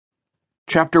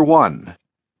Chapter 1.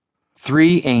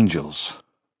 3 Angels.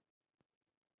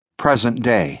 Present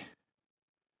day.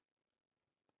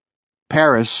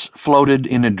 Paris floated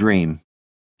in a dream,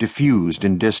 diffused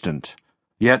and distant,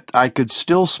 yet I could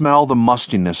still smell the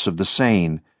mustiness of the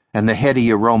Seine and the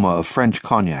heady aroma of French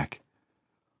cognac.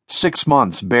 6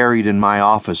 months buried in my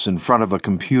office in front of a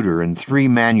computer and 3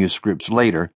 manuscripts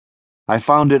later, I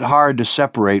found it hard to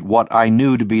separate what I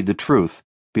knew to be the truth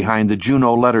behind the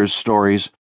Juno Letters stories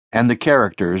and the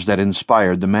characters that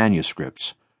inspired the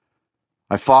manuscripts.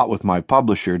 I fought with my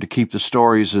publisher to keep the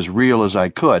stories as real as I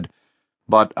could,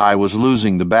 but I was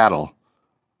losing the battle.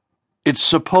 "It's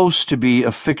supposed to be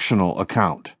a fictional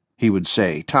account," he would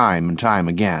say time and time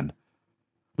again.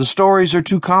 "The stories are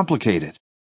too complicated.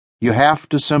 You have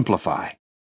to simplify."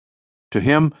 To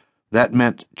him, that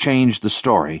meant change the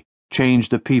story, change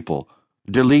the people,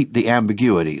 delete the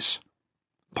ambiguities.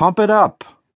 Pump it up.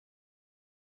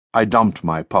 I dumped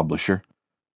my publisher.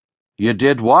 "You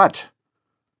did what?"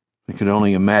 I could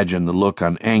only imagine the look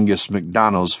on Angus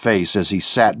MacDonough's face as he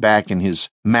sat back in his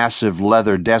massive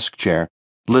leather desk chair,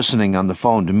 listening on the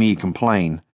phone to me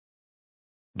complain.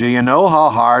 "Do you know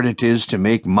how hard it is to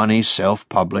make money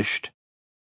self-published?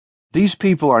 These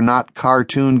people are not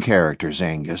cartoon characters,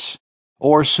 Angus,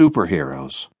 or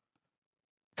superheroes."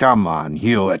 "Come on,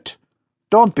 Hewitt.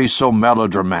 Don't be so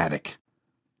melodramatic.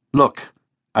 Look,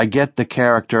 I get the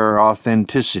character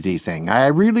authenticity thing, I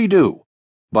really do.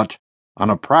 But on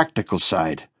a practical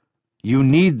side, you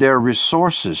need their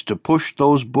resources to push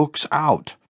those books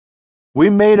out. We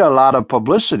made a lot of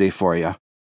publicity for you,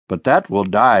 but that will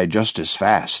die just as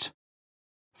fast.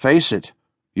 Face it,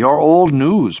 you're old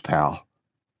news, pal.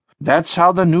 That's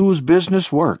how the news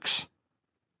business works."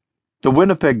 The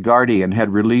Winnipeg Guardian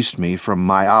had released me from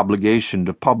my obligation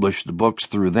to publish the books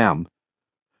through them.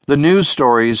 The news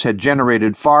stories had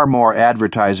generated far more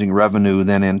advertising revenue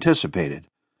than anticipated,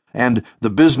 and the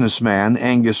businessman,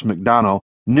 Angus MacDonough,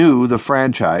 knew the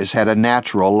franchise had a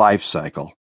natural life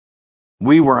cycle.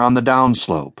 We were on the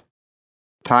downslope.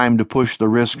 Time to push the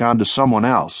risk onto someone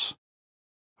else.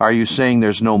 Are you saying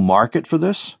there's no market for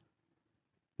this?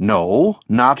 No,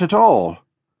 not at all.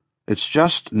 It's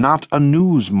just not a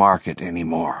news market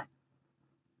anymore.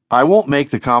 I won't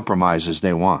make the compromises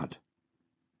they want.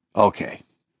 Okay,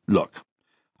 look,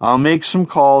 I'll make some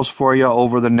calls for you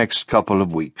over the next couple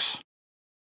of weeks.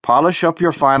 Polish up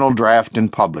your final draft and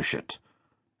publish it.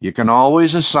 You can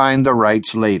always assign the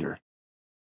rights later.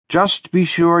 Just be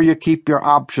sure you keep your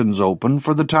options open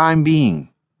for the time being.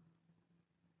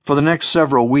 For the next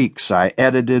several weeks, I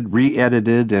edited,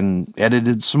 re-edited, and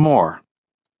edited some more.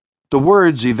 The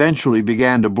words eventually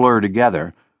began to blur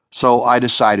together, so I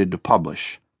decided to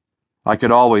publish. I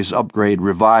could always upgrade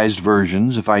revised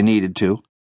versions if I needed to.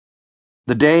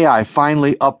 The day I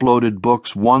finally uploaded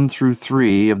books 1 through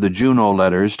 3 of the Juno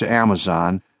Letters to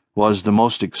Amazon was the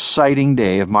most exciting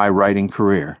day of my writing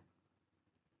career.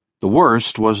 The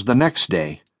worst was the next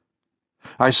day.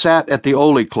 I sat at the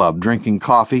Oli Club drinking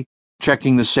coffee,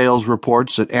 checking the sales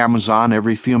reports at Amazon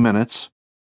every few minutes.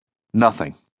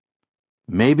 Nothing.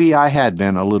 Maybe I had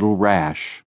been a little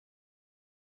rash.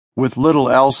 With little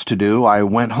else to do, I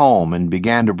went home and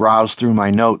began to browse through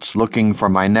my notes looking for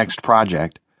my next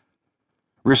project.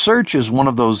 Research is one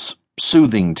of those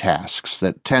soothing tasks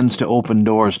that tends to open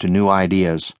doors to new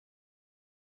ideas.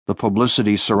 The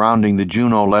publicity surrounding the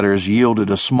Juno Letters yielded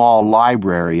a small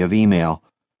library of email.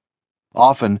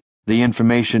 Often, the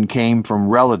information came from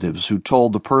relatives who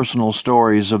told the personal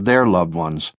stories of their loved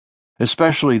ones,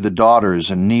 especially the daughters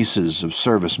and nieces of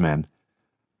servicemen.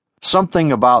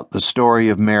 Something about the story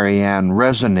of Marianne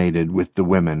resonated with the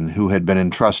women who had been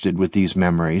entrusted with these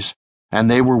memories, and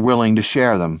they were willing to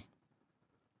share them.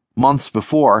 Months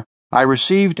before, I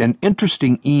received an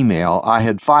interesting email I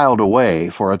had filed away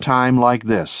for a time like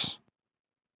this.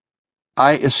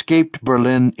 "I escaped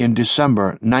Berlin in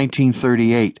December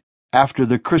 1938 after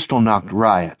the Kristallnacht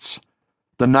riots,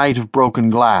 the night of broken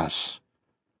glass.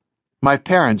 My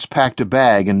parents packed a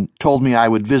bag and told me I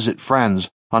would visit friends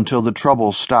until the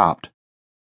trouble stopped.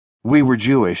 We were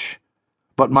Jewish,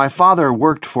 but my father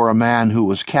worked for a man who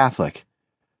was Catholic.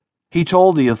 He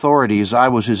told the authorities I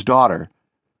was his daughter.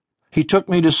 He took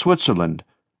me to Switzerland,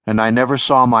 and I never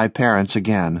saw my parents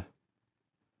again."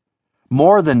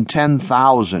 More than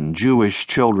 10,000 Jewish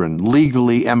children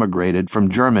legally emigrated from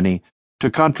Germany to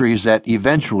countries that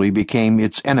eventually became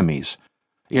its enemies,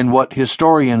 in what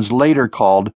historians later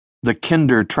called the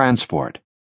Kindertransport.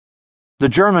 The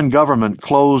German government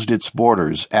closed its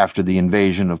borders after the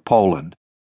invasion of Poland,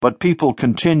 but people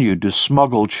continued to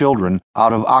smuggle children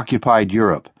out of occupied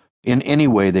Europe in any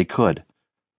way they could.